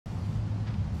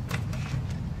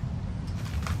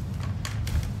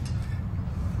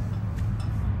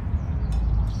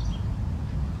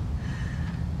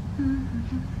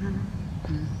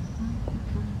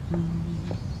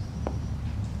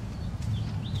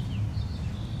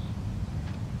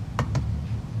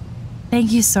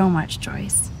Thank you so much,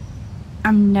 Joyce.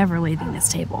 I'm never leaving this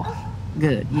table.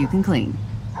 Good, you can clean.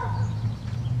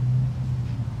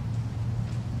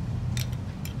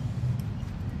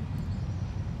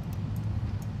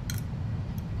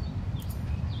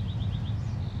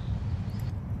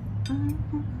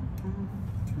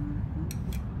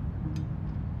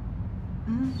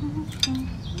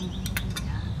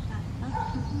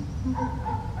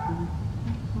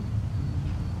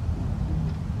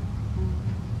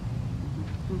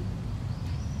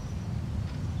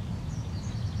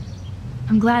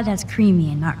 I'm glad that's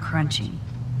creamy and not crunchy.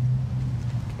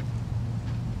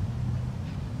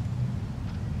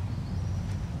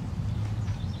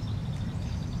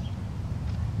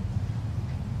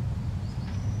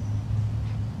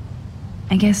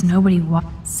 I guess nobody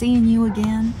Seeing you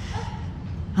again?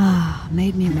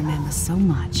 Made me remember so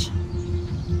much.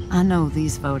 I know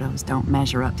these photos don't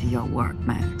measure up to your work,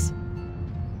 Max.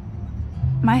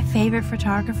 My favorite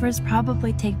photographers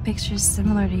probably take pictures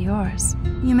similar to yours.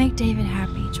 You make David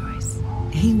happy, Joyce.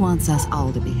 He wants us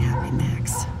all to be happy,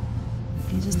 Max.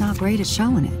 He's just not great at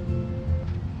showing it.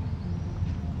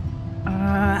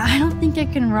 I don't think I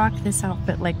can rock this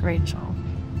outfit like Rachel.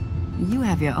 You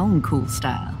have your own cool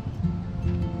style.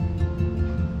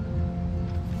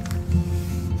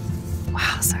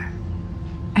 Wowzer.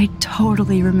 I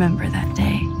totally remember that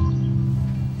day.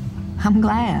 I'm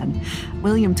glad.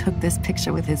 William took this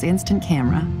picture with his instant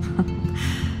camera.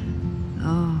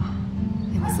 Oh,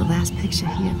 it was the last picture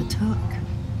he ever took.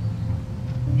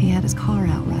 He had his car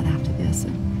out right after this,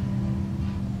 and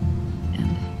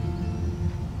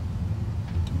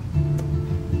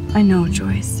I know,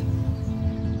 Joyce.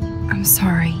 I'm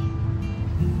sorry.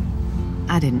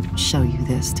 I didn't show you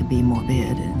this to be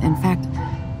morbid. In fact,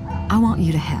 I want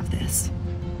you to have this.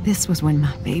 This was when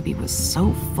my baby was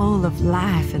so full of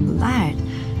life and light.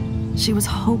 She was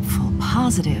hopeful,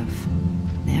 positive,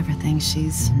 everything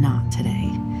she's not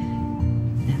today.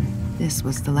 And this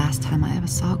was the last time I ever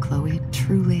saw Chloe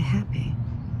truly happy.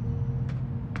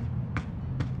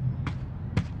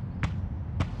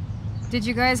 Did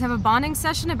you guys have a bonding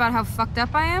session about how fucked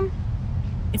up I am?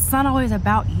 It's not always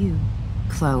about you.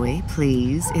 Chloe,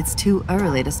 please. It's too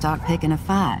early to start picking a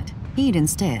fight. Eat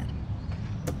instead.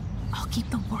 I'll keep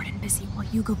the warden busy while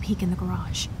you go peek in the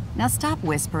garage. Now stop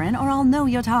whispering, or I'll know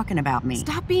you're talking about me.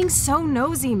 Stop being so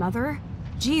nosy, Mother.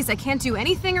 Jeez, I can't do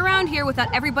anything around here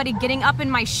without everybody getting up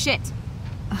in my shit.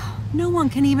 No one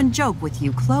can even joke with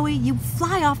you, Chloe. You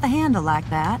fly off the handle like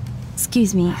that.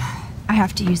 Excuse me. I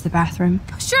have to use the bathroom.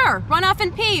 Sure, run off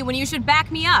and pee when you should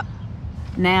back me up.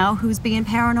 Now who's being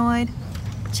paranoid?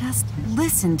 Just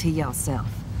listen to yourself.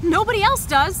 Nobody else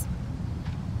does.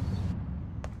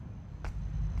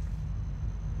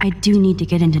 I do need to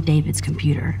get into David's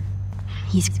computer.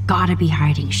 He's gotta be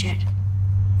hiding shit.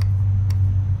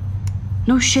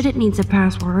 No shit, it needs a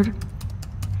password.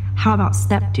 How about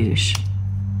step douche?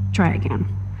 Try again.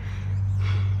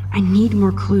 I need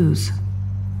more clues.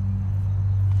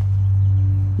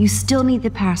 You still need the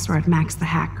password, Max the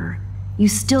Hacker. You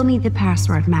still need the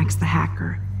password, Max the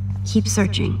Hacker. Keep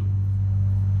searching.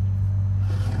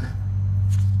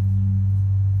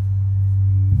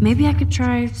 Maybe I could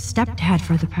try stepdad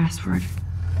for the password.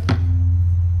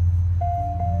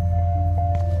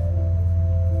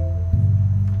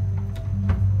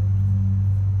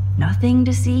 Nothing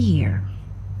to see here.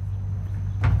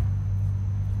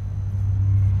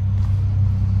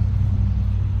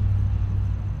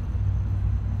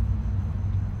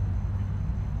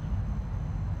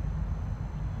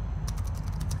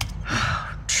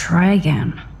 Try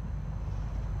again.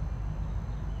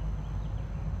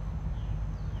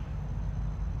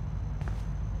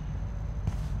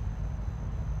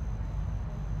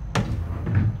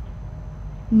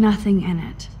 Nothing in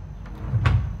it.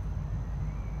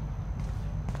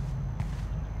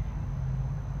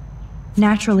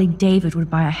 Naturally, David would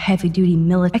buy a heavy-duty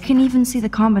military. I can even see the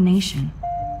combination.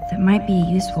 That might be a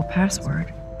useful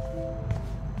password.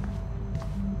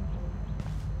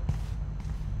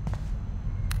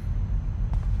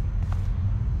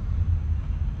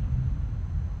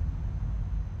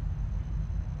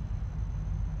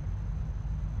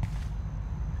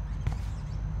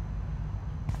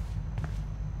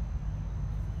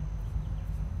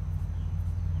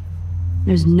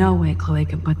 There's no way Chloe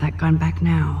can put that gun back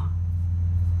now.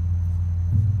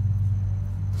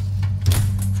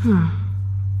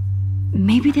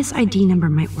 Maybe this ID number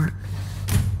might work.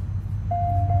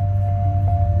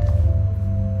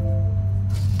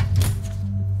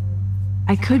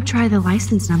 I could try the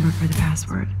license number for the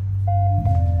password.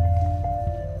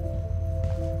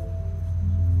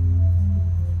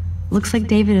 Looks like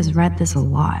David has read this a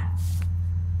lot.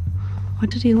 What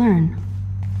did he learn?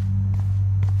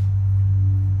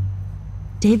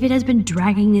 David has been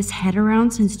dragging his head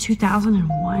around since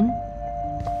 2001?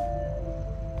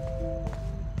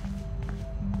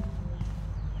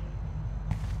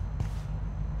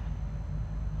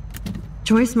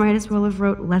 Joyce might as well have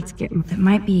wrote "Let's get." That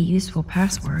might be a useful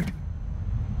password.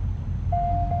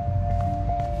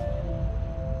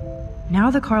 Now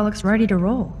the car looks ready to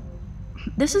roll.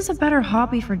 This is a better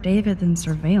hobby for David than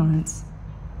surveillance.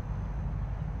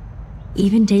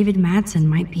 Even David Madsen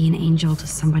might be an angel to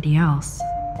somebody else.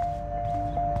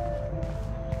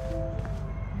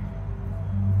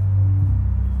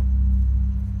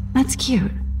 That's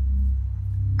cute.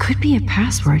 Could be a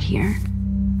password here.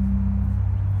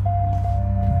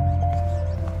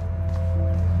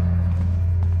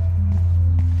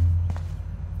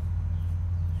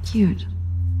 Cute.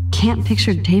 Can't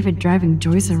picture David driving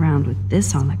Joyce around with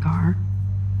this on the car.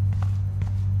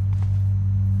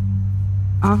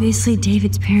 Obviously,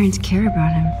 David's parents care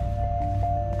about him.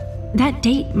 That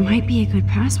date might be a good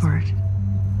password.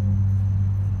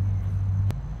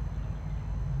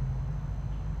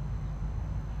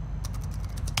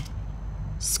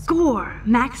 Score!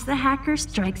 Max the hacker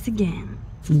strikes again.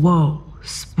 Whoa,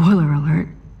 spoiler alert.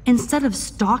 Instead of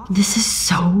stalk, this is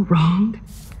so wrong.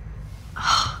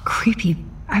 Ugh, creepy.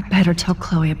 I better tell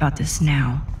Chloe about this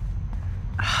now.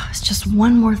 Ugh, it's just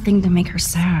one more thing to make her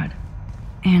sad.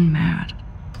 And mad.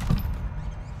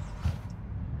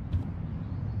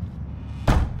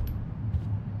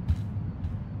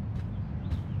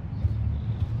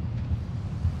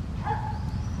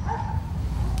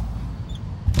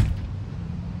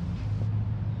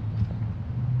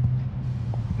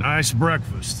 Nice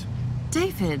breakfast.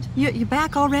 David, you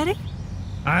back already?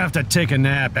 I have to take a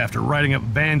nap after writing up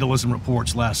vandalism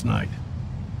reports last night.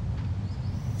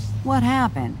 What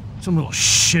happened? Some little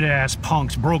shit-ass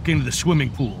punks broke into the swimming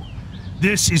pool.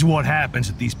 This is what happens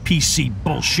at these PC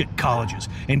bullshit colleges.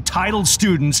 Entitled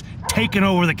students taking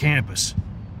over the campus.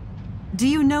 Do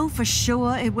you know for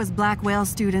sure it was Blackwell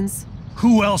students?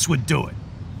 Who else would do it?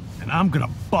 And I'm gonna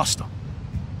bust them.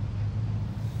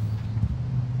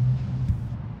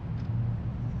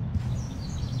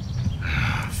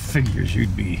 Figures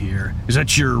you'd be here. Is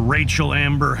that your Rachel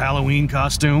Amber Halloween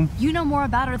costume? You know more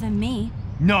about her than me.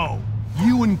 No.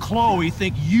 You and Chloe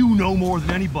think you know more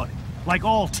than anybody. Like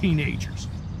all teenagers.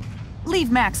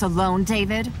 Leave Max alone,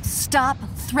 David. Stop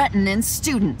threatening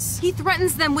students. He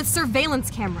threatens them with surveillance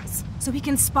cameras, so he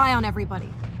can spy on everybody.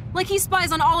 Like he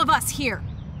spies on all of us here.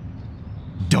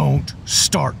 Don't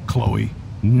start, Chloe.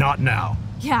 Not now.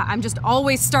 Yeah, I'm just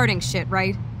always starting shit,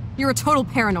 right? You're a total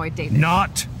paranoid, David.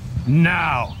 Not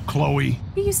now, Chloe.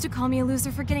 You used to call me a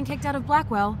loser for getting kicked out of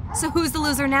Blackwell. So who's the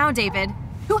loser now, David?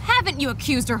 Who haven't you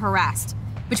accused or harassed?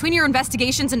 Between your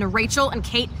investigations into Rachel and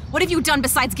Kate, what have you done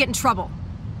besides get in trouble?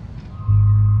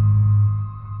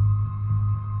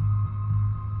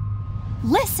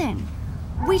 Listen,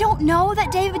 we don't know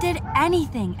that David did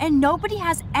anything, and nobody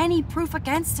has any proof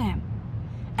against him.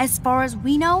 As far as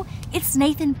we know, it's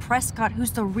Nathan Prescott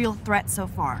who's the real threat so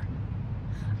far.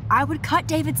 I would cut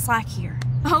David slack here.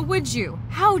 Oh, would you?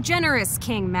 How generous,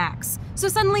 King Max. So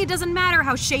suddenly it doesn't matter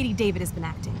how shady David has been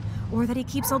acting, or that he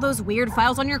keeps all those weird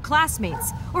files on your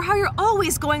classmates, or how you're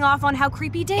always going off on how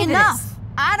creepy David Enough! is.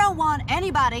 I don't want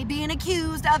anybody being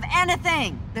accused of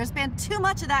anything. There's been too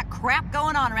much of that crap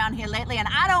going on around here lately, and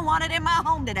I don't want it in my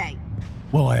home today.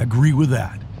 Well, I agree with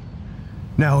that.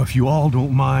 Now, if you all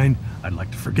don't mind, I'd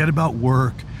like to forget about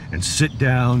work and sit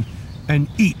down and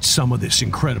eat some of this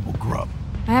incredible grub.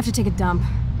 I have to take a dump.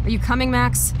 Are you coming,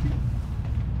 Max?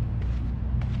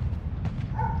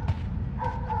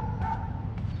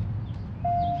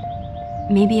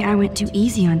 Maybe I went too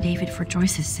easy on David for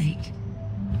Joyce's sake.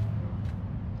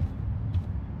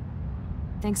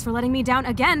 Thanks for letting me down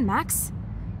again, Max.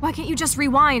 Why can't you just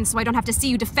rewind so I don't have to see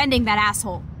you defending that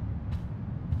asshole?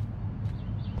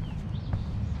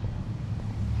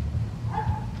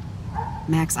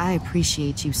 Max, I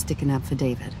appreciate you sticking up for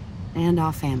David and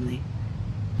our family,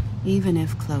 even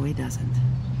if Chloe doesn't.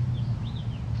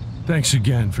 Thanks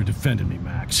again for defending me,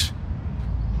 Max.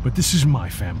 But this is my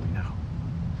family now.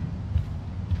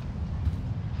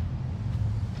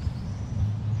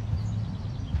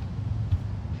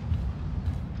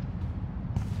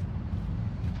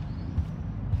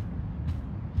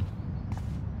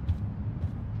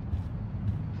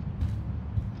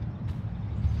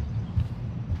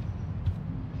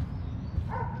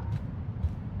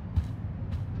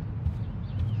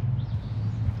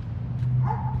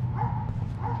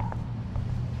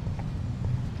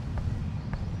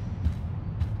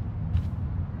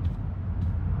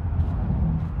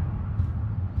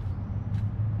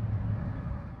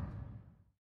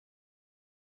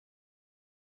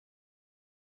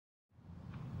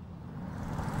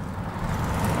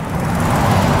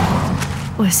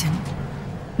 Listen,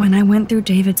 when I went through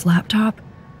David's laptop,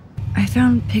 I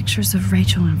found pictures of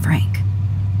Rachel and Frank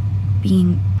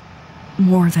being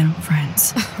more than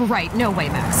friends. Right, no way,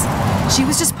 Max. She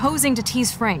was just posing to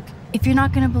tease Frank. If you're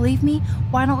not gonna believe me,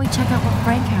 why don't we check out what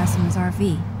Frank has in his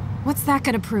RV? What's that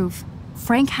gonna prove?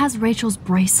 Frank has Rachel's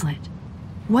bracelet.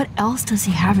 What else does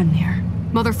he have in there?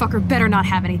 Motherfucker better not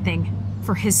have anything.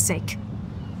 For his sake.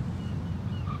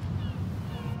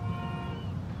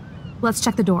 Let's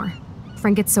check the door.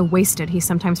 Frank gets so wasted, he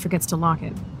sometimes forgets to lock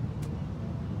it.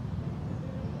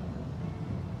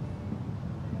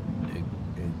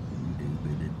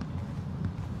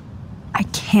 I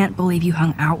can't believe you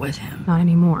hung out with him. Not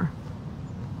anymore.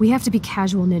 We have to be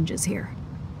casual ninjas here.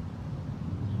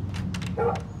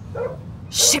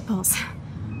 Shitballs.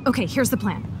 Okay, here's the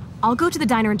plan. I'll go to the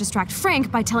diner and distract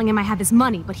Frank by telling him I have his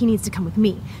money, but he needs to come with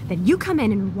me. Then you come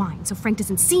in and rewind so Frank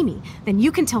doesn't see me. Then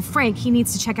you can tell Frank he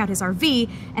needs to check out his RV,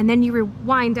 and then you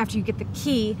rewind after you get the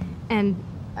key, and...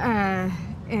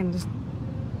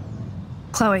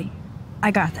 Chloe,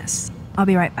 I got this. I'll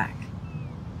be right back.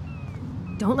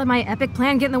 Don't let my epic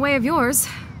plan get in the way of yours.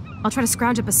 I'll try to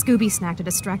scrounge up a Scooby snack to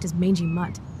distract his mangy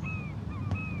mutt.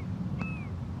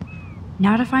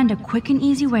 Now to find a quick and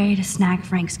easy way to snag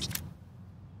Frank's key.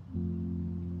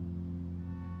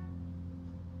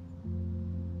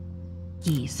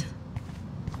 Keys.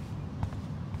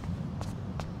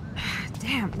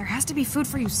 Damn, there has to be food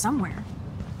for you somewhere.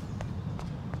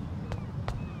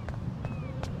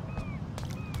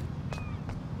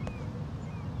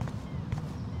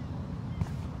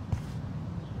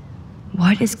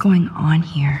 What is going on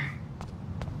here?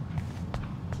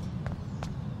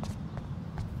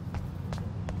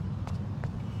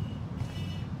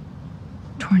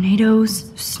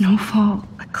 Tornadoes, snowfall,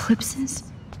 eclipses,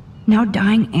 now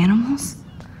dying animals?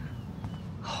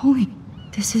 Holy,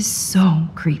 this is so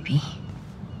creepy.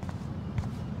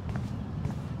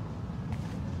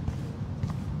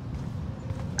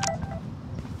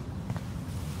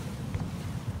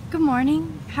 Good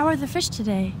morning. How are the fish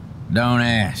today? Don't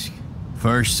ask.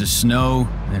 First the snow,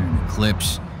 then an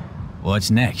eclipse. What's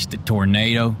next, a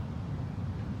tornado?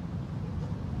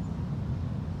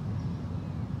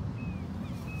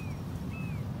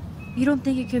 You don't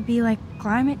think it could be like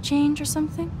climate change or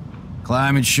something?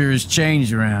 Climate sure has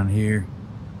changed around here.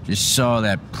 Just saw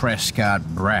that Prescott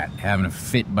brat having a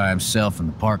fit by himself in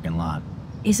the parking lot.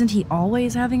 Isn't he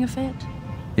always having a fit?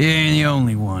 He ain't the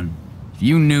only one. If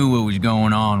you knew what was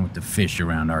going on with the fish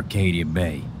around Arcadia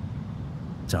Bay.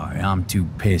 Sorry, I'm too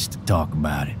pissed to talk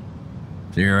about it.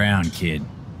 See you around, kid.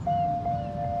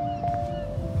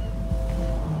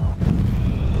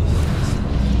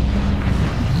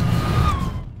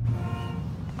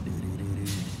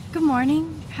 Good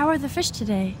morning. How are the fish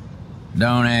today?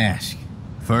 Don't ask.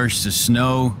 First the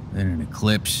snow, then an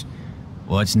eclipse.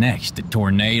 What's next, a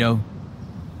tornado?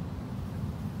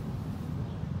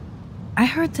 I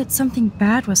heard that something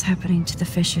bad was happening to the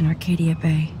fish in Arcadia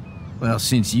Bay. Well,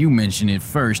 since you mentioned it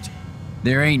first,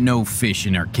 there ain't no fish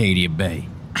in Arcadia Bay.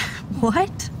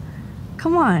 What?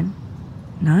 Come on.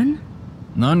 None?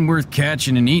 None worth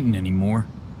catching and eating anymore.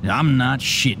 I'm not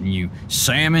shitting you.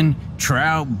 Salmon,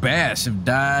 trout, bass have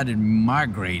died and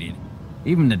migrated.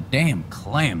 Even the damn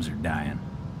clams are dying.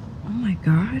 Oh my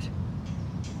god.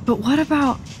 But what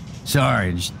about...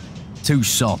 Sorry, just too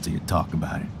salty to talk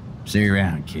about it. See you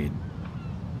around, kid.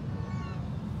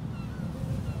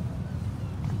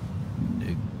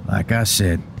 Like I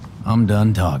said, I'm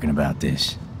done talking about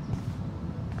this.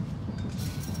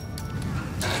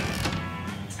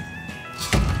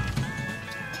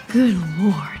 Good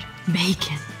lord.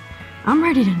 Bacon. I'm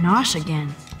ready to nosh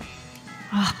again.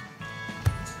 Ugh.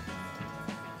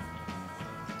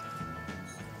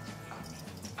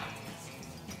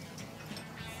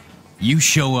 You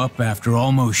show up after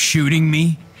almost shooting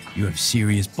me? You have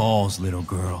serious balls, little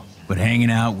girl. But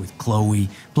hanging out with Chloe,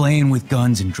 playing with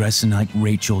guns and dressing like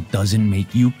Rachel doesn't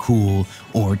make you cool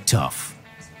or tough.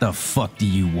 The fuck do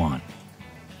you want?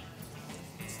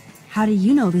 How do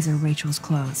you know these are Rachel's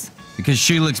clothes? Because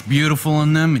she looks beautiful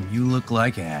in them and you look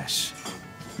like ass.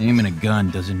 Aiming a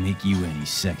gun doesn't make you any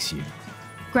sexier.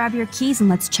 Grab your keys and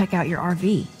let's check out your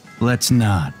RV. Let's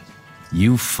not.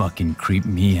 You fucking creep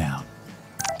me out.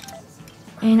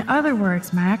 In other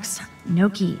words, Max, no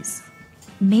keys.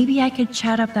 Maybe I could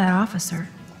chat up that officer,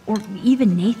 or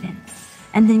even Nathan,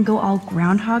 and then go all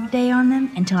Groundhog Day on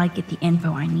them until I get the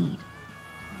info I need.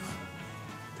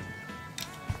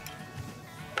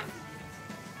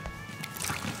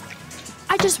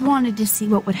 I just wanted to see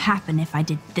what would happen if I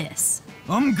did this.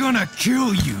 I'm gonna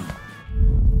kill you!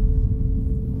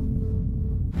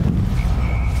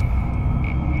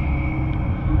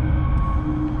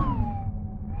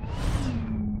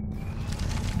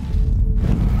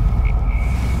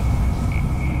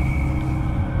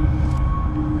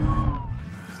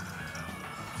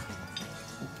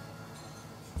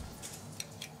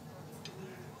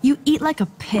 eat like a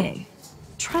pig.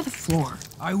 Try the floor.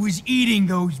 I was eating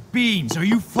those beans. Are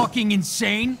you fucking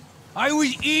insane? I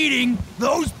was eating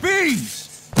those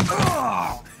beans!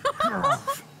 Ugh.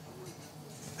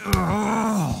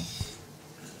 Ugh.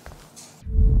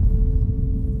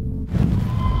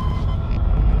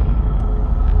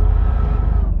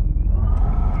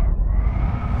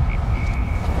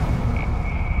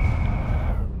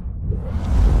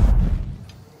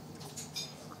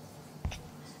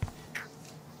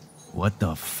 What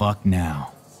the fuck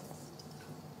now?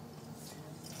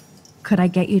 Could I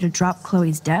get you to drop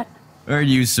Chloe's debt? Are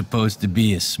you supposed to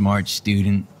be a smart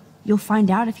student? You'll find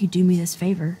out if you do me this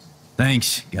favor.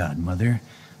 Thanks, Godmother,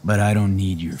 but I don't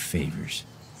need your favors.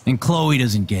 And Chloe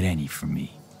doesn't get any from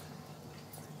me.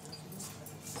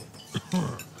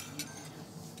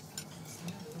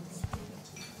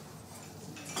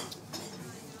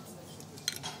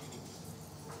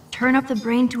 Turn up the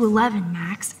brain to 11,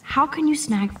 Max. How can you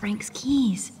snag Frank's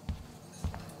keys?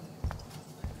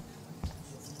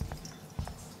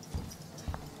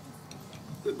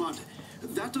 But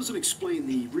that doesn't explain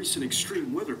the recent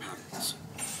extreme weather patterns.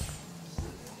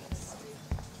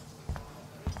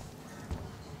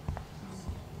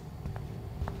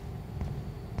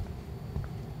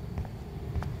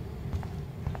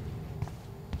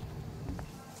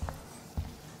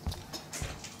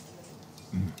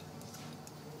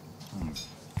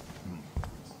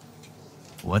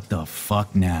 What the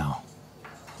fuck now?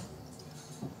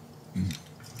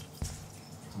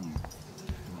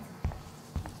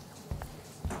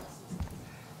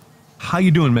 How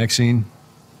you doing, Maxine?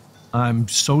 I'm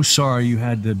so sorry you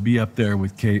had to be up there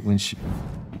with Kate when she...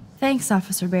 Thanks,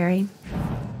 Officer Barry.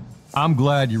 I'm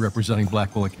glad you're representing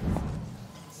Blackwell.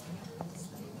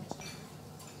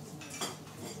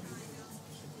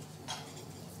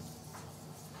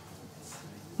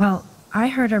 Well, I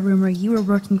heard a rumor you were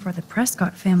working for the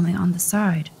Prescott family on the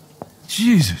side.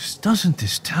 Jesus, doesn't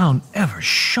this town ever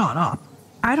shut up?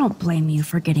 I don't blame you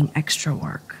for getting extra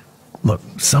work. Look,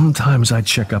 sometimes I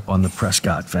check up on the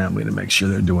Prescott family to make sure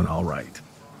they're doing all right.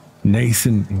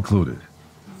 Nathan included.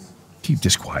 Keep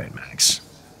this quiet, Max.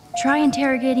 Try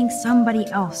interrogating somebody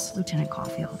else, Lieutenant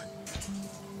Caulfield.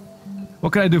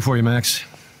 What can I do for you, Max?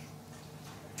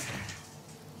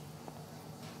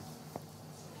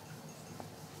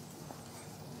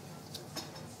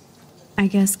 I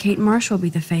guess Kate Marsh will be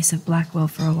the face of Blackwell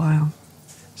for a while.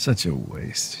 Such a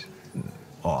waste.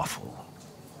 Awful.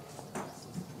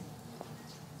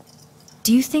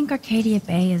 Do you think Arcadia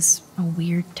Bay is a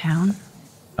weird town?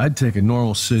 I'd take a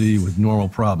normal city with normal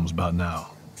problems about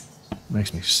now.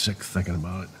 Makes me sick thinking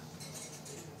about it.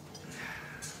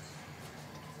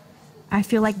 I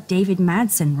feel like David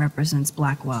Madsen represents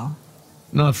Blackwell.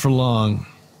 Not for long.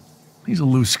 He's a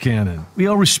loose cannon. We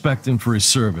all respect him for his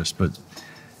service, but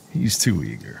he's too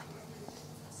eager.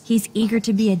 He's eager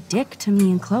to be a dick to me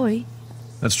and Chloe.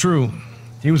 That's true.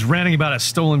 He was ranting about a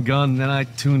stolen gun, then I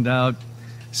tuned out.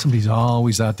 Somebody's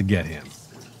always out to get him.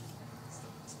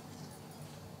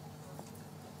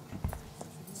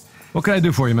 What can I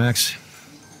do for you, Max?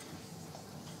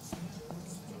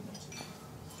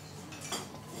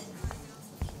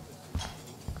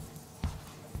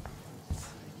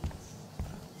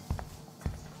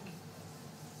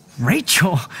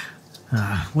 Rachel?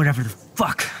 Whatever the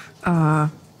fuck. Oh,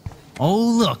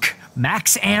 look.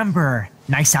 Max Amber.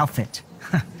 Nice outfit.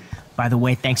 By the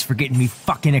way, thanks for getting me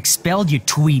fucking expelled, you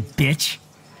twee bitch.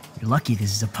 You're lucky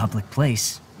this is a public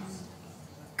place.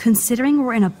 Considering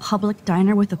we're in a public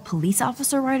diner with a police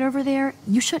officer right over there,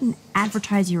 you shouldn't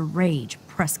advertise your rage,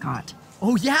 Prescott.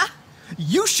 Oh, yeah?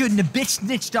 You shouldn't have bitch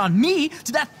snitched on me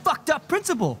to that fucked up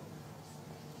principal.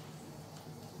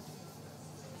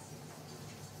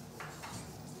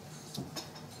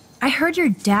 I heard your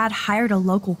dad hired a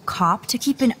local cop to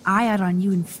keep an eye out on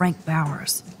you and Frank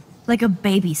Bowers. Like a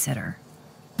babysitter.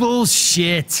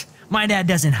 Bullshit. My dad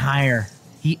doesn't hire.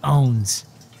 He owns.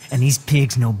 And these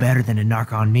pigs know better than to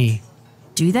narc on me.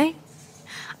 Do they?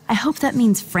 I hope that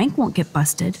means Frank won't get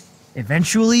busted.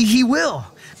 Eventually he will.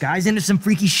 Guy's into some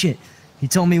freaky shit. He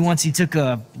told me once he took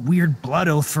a weird blood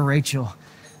oath for Rachel.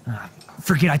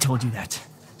 Forget I told you that.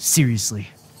 Seriously.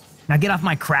 Now get off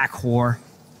my crack, whore.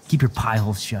 Keep your pie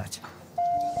holes shut.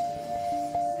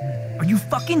 Are you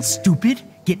fucking stupid?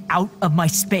 Get out of my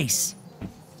space.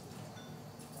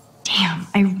 Damn,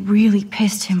 I really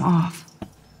pissed him off.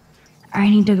 I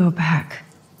need to go back.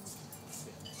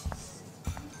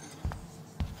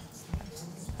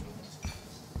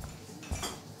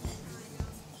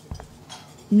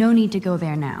 No need to go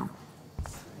there now.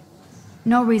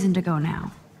 No reason to go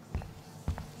now.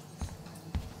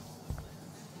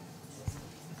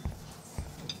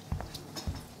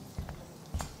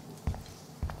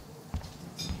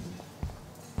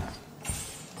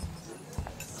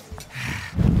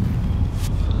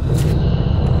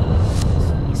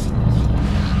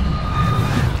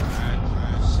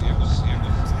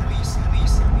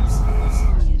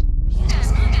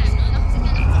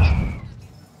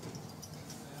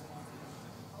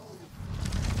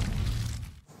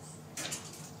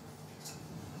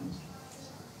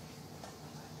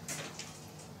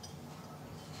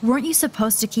 Weren't you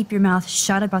supposed to keep your mouth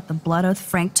shut about the blood oath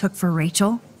Frank took for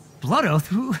Rachel? Blood oath?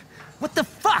 Who? What the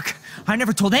fuck? I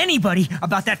never told anybody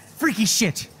about that freaky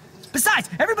shit. Besides,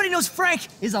 everybody knows Frank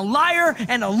is a liar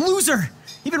and a loser.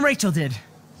 Even Rachel did.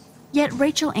 Yet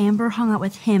Rachel Amber hung out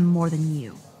with him more than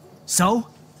you. So,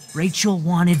 Rachel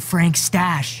wanted Frank's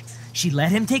stash. She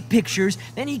let him take pictures,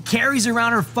 then he carries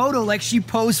around her photo like she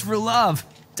posed for love.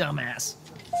 Dumbass.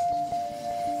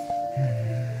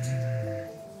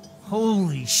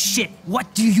 Holy shit,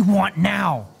 what do you want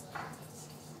now?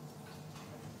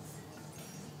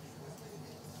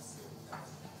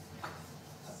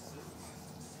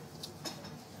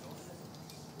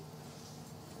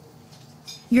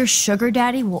 Your sugar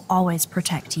daddy will always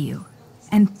protect you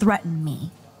and threaten me.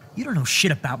 You don't know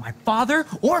shit about my father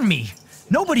or me.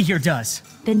 Nobody here does.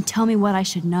 Then tell me what I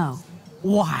should know.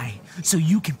 Why? So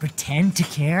you can pretend to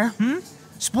care,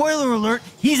 Spoiler alert,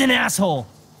 he's an asshole.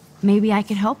 Maybe I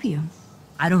could help you.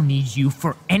 I don't need you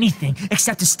for anything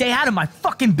except to stay out of my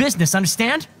fucking business,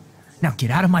 understand? Now get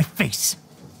out of my face.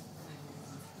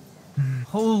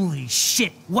 Holy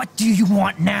shit, what do you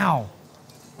want now?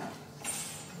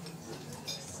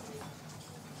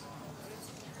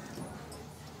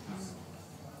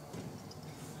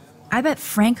 I bet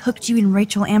Frank hooked you and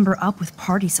Rachel Amber up with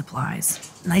party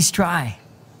supplies. Nice try.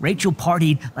 Rachel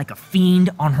partied like a fiend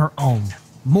on her own.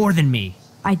 More than me.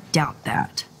 I doubt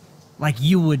that. Like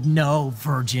you would know,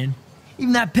 virgin.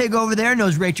 Even that pig over there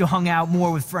knows Rachel hung out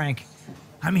more with Frank.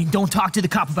 I mean, don't talk to the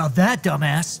cop about that,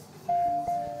 dumbass.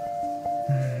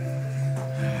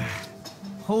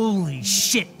 Holy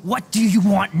shit, what do you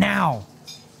want now?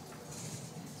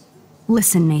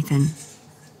 Listen, Nathan.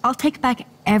 I'll take back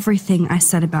everything I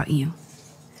said about you.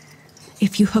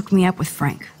 If you hook me up with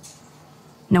Frank.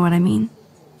 Know what I mean?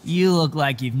 You look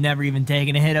like you've never even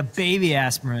taken a hit of baby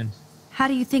aspirin. How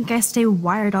do you think I stay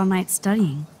wired all night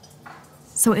studying?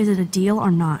 So is it a deal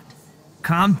or not?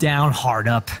 Calm down, hard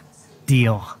up.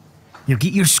 Deal. You'll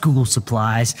get your school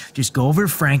supplies, just go over to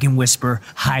Frank and whisper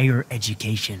higher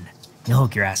education. He'll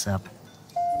hook your ass up.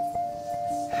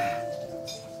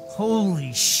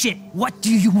 Holy shit, what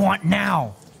do you want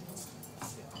now?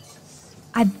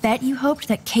 I bet you hoped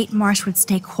that Kate Marsh would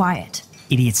stay quiet.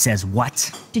 Idiot says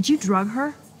what? Did you drug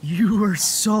her? You are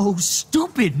so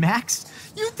stupid, Max.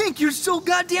 You think you're so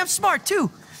goddamn smart,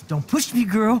 too. Don't push me,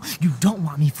 girl. You don't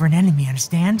want me for an enemy,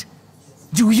 understand?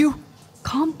 Do you?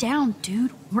 Calm down,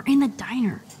 dude. We're in the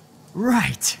diner.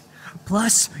 Right.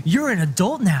 Plus, you're an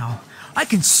adult now. I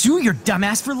can sue your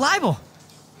dumbass for libel.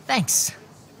 Thanks.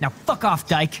 Now fuck off,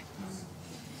 dyke.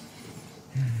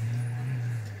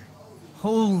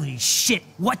 Holy shit,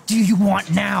 what do you want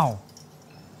now?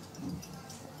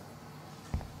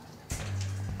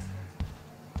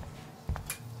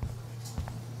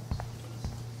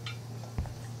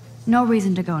 No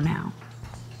reason to go now.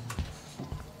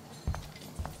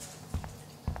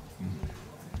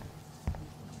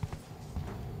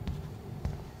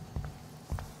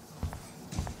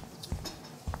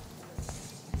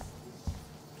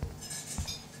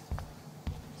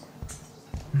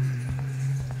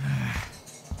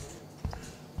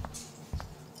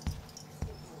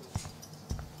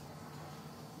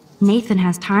 Nathan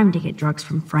has time to get drugs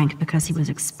from Frank because he was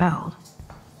expelled.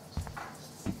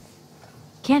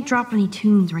 Can't drop any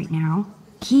tunes right now.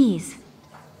 Keys.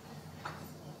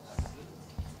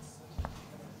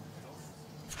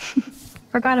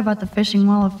 Forgot about the Fishing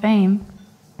Wall of Fame.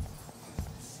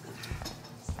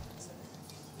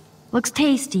 Looks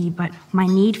tasty, but my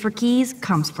need for keys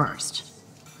comes first.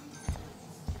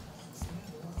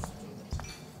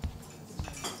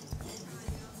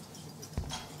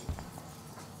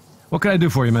 What can I do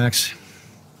for you, Max?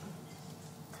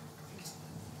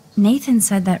 Nathan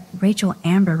said that Rachel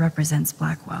Amber represents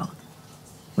Blackwell,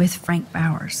 with Frank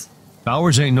Bowers.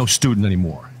 Bowers ain't no student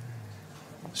anymore.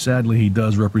 Sadly, he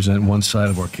does represent one side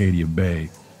of Arcadia Bay.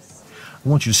 I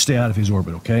want you to stay out of his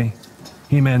orbit, okay?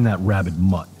 Him and that rabid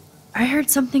mutt. I heard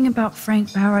something about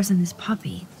Frank Bowers and his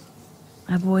puppy.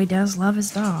 My boy does love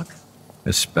his dog.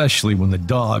 Especially when the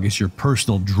dog is your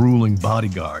personal drooling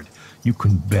bodyguard. You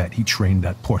can bet he trained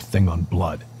that poor thing on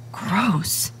blood.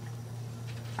 Gross.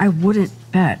 I wouldn't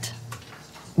bet.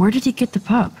 Where did he get the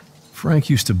pup? Frank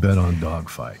used to bet on dog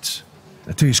fights.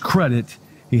 Now, to his credit,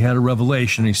 he had a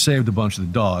revelation. He saved a bunch of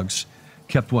the dogs,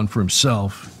 kept one for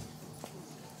himself.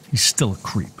 He's still a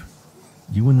creep.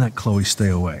 You and that Chloe stay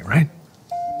away, right?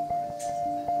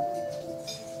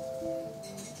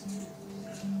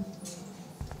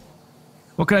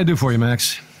 What can I do for you,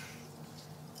 Max?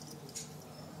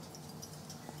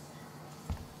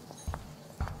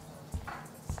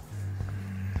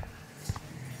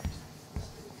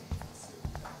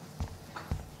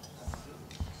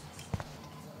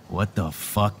 What the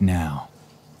fuck now?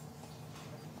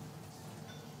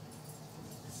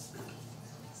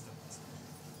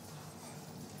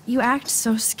 You act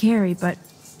so scary, but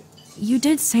you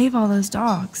did save all those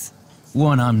dogs.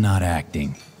 One, I'm not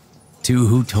acting. Two,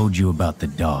 who told you about the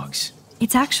dogs?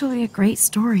 It's actually a great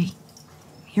story.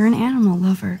 You're an animal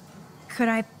lover. Could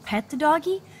I pet the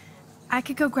doggy? I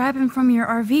could go grab him from your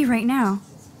RV right now.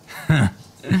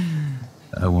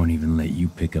 I won't even let you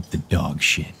pick up the dog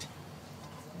shit.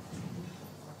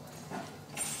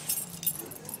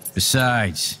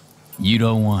 Besides, you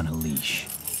don't want a leash.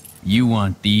 You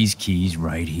want these keys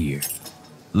right here.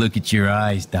 Look at your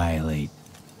eyes dilate.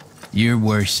 You're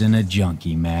worse than a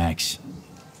junkie, Max.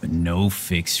 But no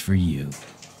fix for you.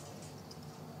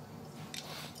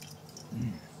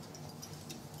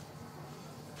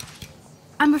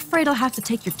 I'm afraid I'll have to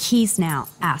take your keys now,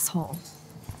 asshole.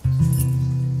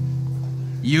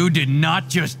 You did not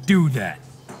just do that.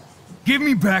 Give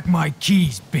me back my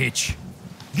keys, bitch.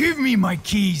 Give me my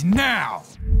keys now!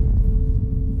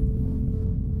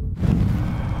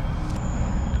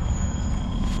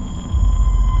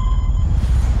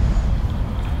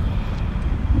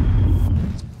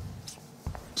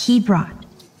 Key brought.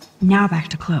 Now back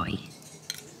to Chloe.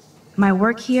 My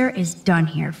work here is done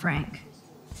here, Frank.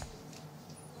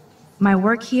 My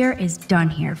work here is done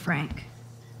here, Frank.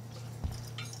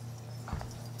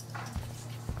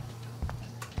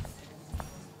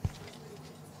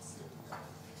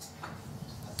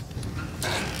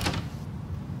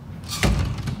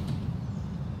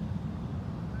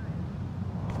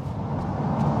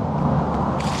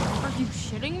 Are you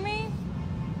shitting me?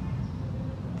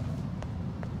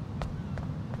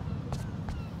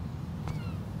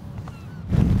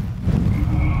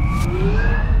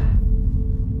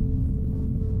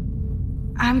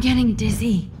 I'm getting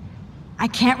dizzy. I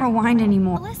can't rewind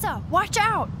anymore. Alyssa, watch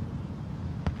out!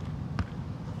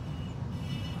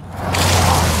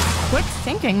 Quick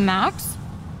thinking, Max.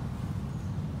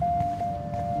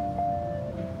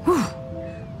 Whew.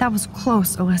 That was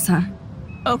close, Alyssa.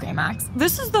 Okay, Max,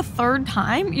 this is the third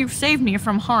time you've saved me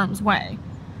from harm's way.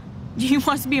 You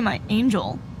must be my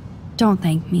angel. Don't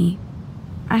thank me.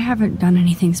 I haven't done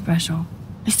anything special.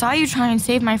 I saw you try and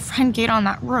save my friend Kate on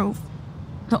that roof.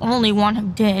 The only one who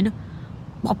did,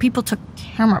 while people took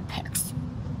camera pics.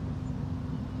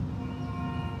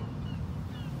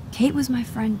 Kate was my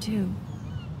friend too.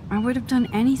 I would have done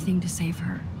anything to save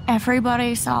her.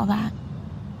 Everybody saw that.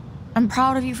 I'm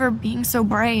proud of you for being so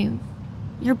brave.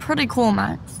 You're pretty cool,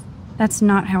 Max. That's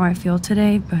not how I feel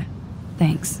today, but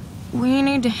thanks. We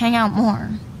need to hang out more.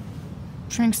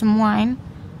 Drink some wine.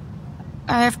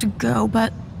 I have to go,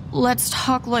 but let's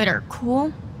talk later,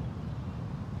 cool?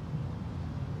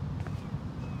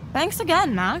 Thanks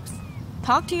again, Max.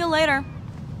 Talk to you later.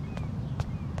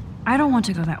 I don't want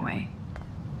to go that way.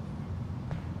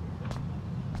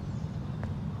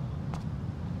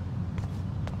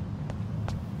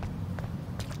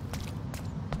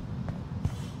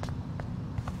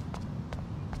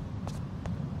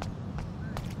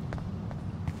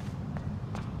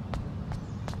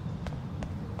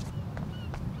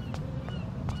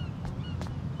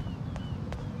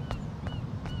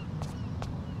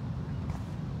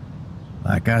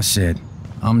 Like I said,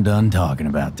 I'm done talking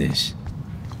about this.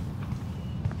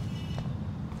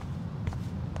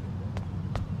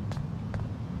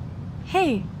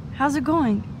 Hey, how's it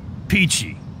going?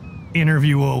 Peachy.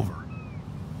 Interview over.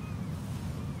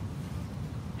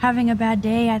 Having a bad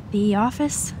day at the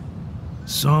office?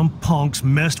 Some punks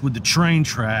messed with the train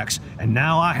tracks, and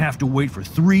now I have to wait for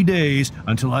 3 days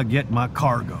until I get my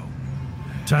cargo.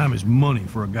 Time is money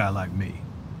for a guy like me.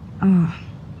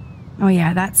 Oh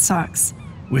yeah, that sucks.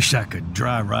 Wish I could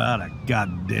drive right out of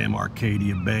goddamn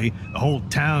Arcadia Bay. The whole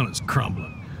town is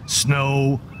crumbling.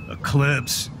 Snow,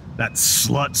 eclipse, that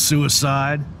slut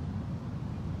suicide.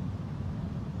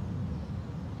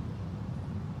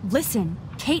 Listen,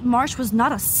 Kate Marsh was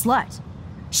not a slut.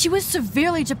 She was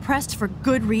severely depressed for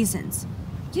good reasons.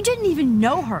 You didn't even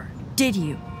know her, did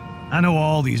you? I know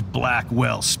all these black,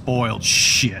 well-spoiled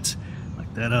shit.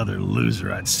 Like that other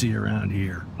loser I'd see around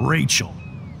here. Rachel.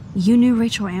 You knew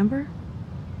Rachel Amber?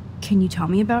 Can you tell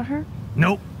me about her?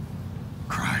 Nope.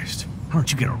 Christ, why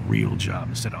don't you get a real job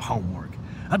instead of homework?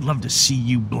 I'd love to see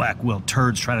you Blackwell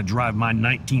turds try to drive my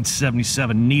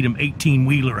 1977 Needham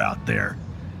 18-wheeler out there.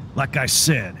 Like I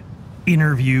said,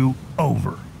 interview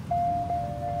over.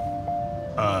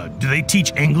 Do they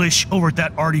teach English over at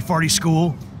that arty-farty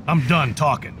school? I'm done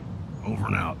talking. Over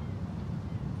and out.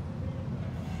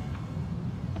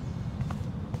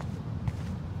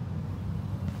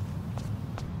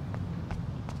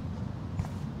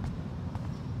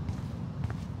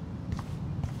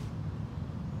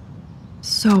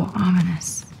 So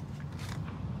ominous.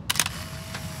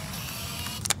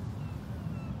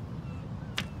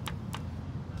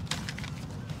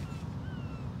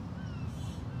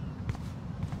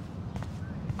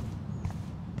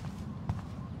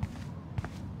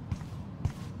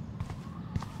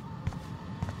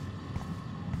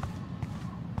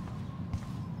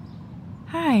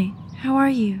 Hi, how are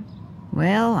you?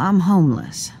 Well, I'm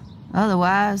homeless.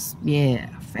 Otherwise, yeah,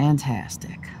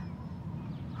 fantastic.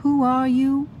 Who are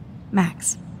you?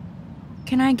 Max.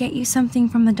 Can I get you something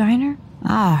from the diner?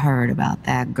 I heard about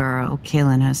that girl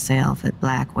killing herself at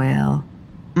Blackwell.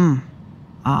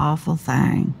 Awful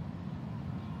thing.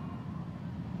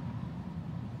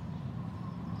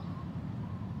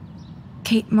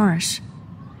 Kate Marsh.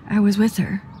 I was with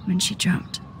her when she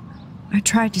jumped. I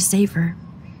tried to save her.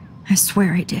 I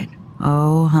swear I did.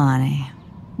 Oh, honey.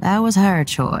 That was her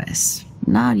choice,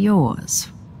 not yours.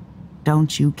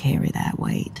 Don't you carry that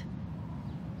weight.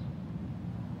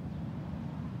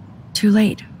 Too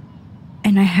late.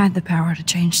 And I had the power to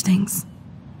change things.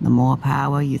 The more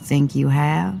power you think you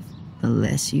have, the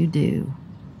less you do.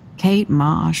 Kate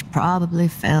Marsh probably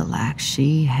felt like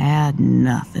she had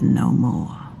nothing no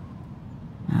more.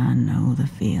 I know the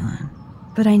feeling.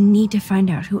 But I need to find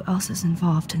out who else is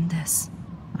involved in this.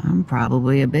 I'm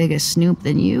probably a bigger snoop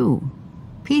than you.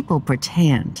 People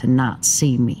pretend to not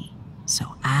see me, so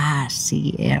I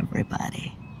see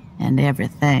everybody and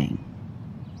everything.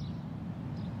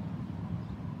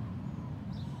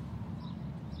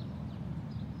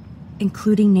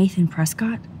 Including Nathan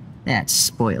Prescott? That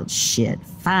spoiled shit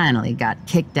finally got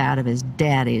kicked out of his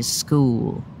daddy's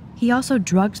school. He also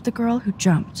drugged the girl who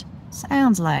jumped.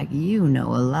 Sounds like you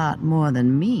know a lot more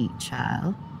than me,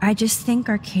 child. I just think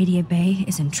Arcadia Bay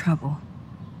is in trouble.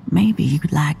 Maybe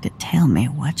you'd like to tell me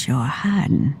what you're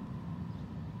hiding.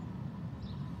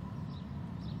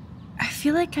 I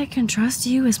feel like I can trust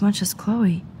you as much as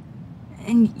Chloe.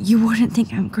 And you wouldn't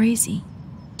think I'm crazy.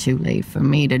 Too late for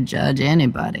me to judge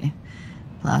anybody.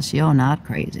 Plus, you're not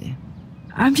crazy.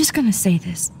 I'm just gonna say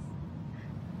this.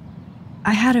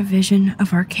 I had a vision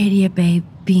of Arcadia Bay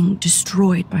being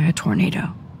destroyed by a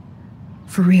tornado.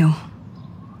 For real.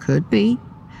 Could be.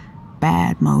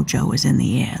 Bad mojo is in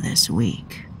the air this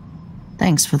week.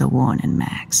 Thanks for the warning,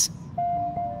 Max.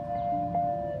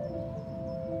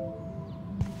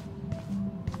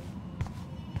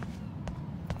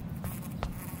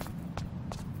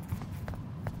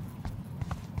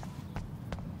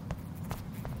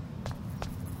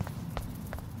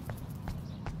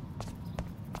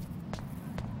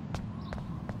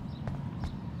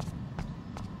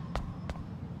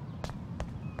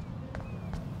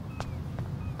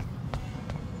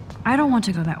 I don't want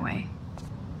to go that way.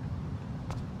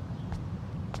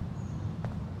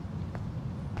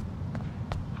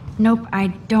 Nope, I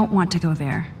don't want to go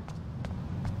there.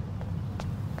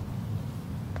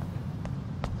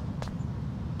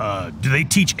 Do they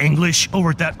teach English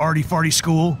over at that arty-farty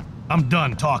school? I'm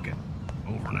done talking.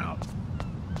 Over and out.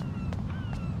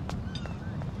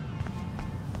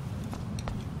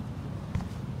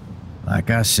 Like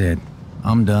I said,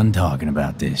 I'm done talking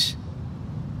about this.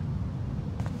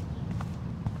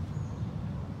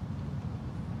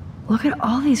 Look at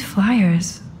all these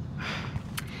flyers.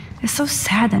 It's so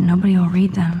sad that nobody will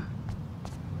read them.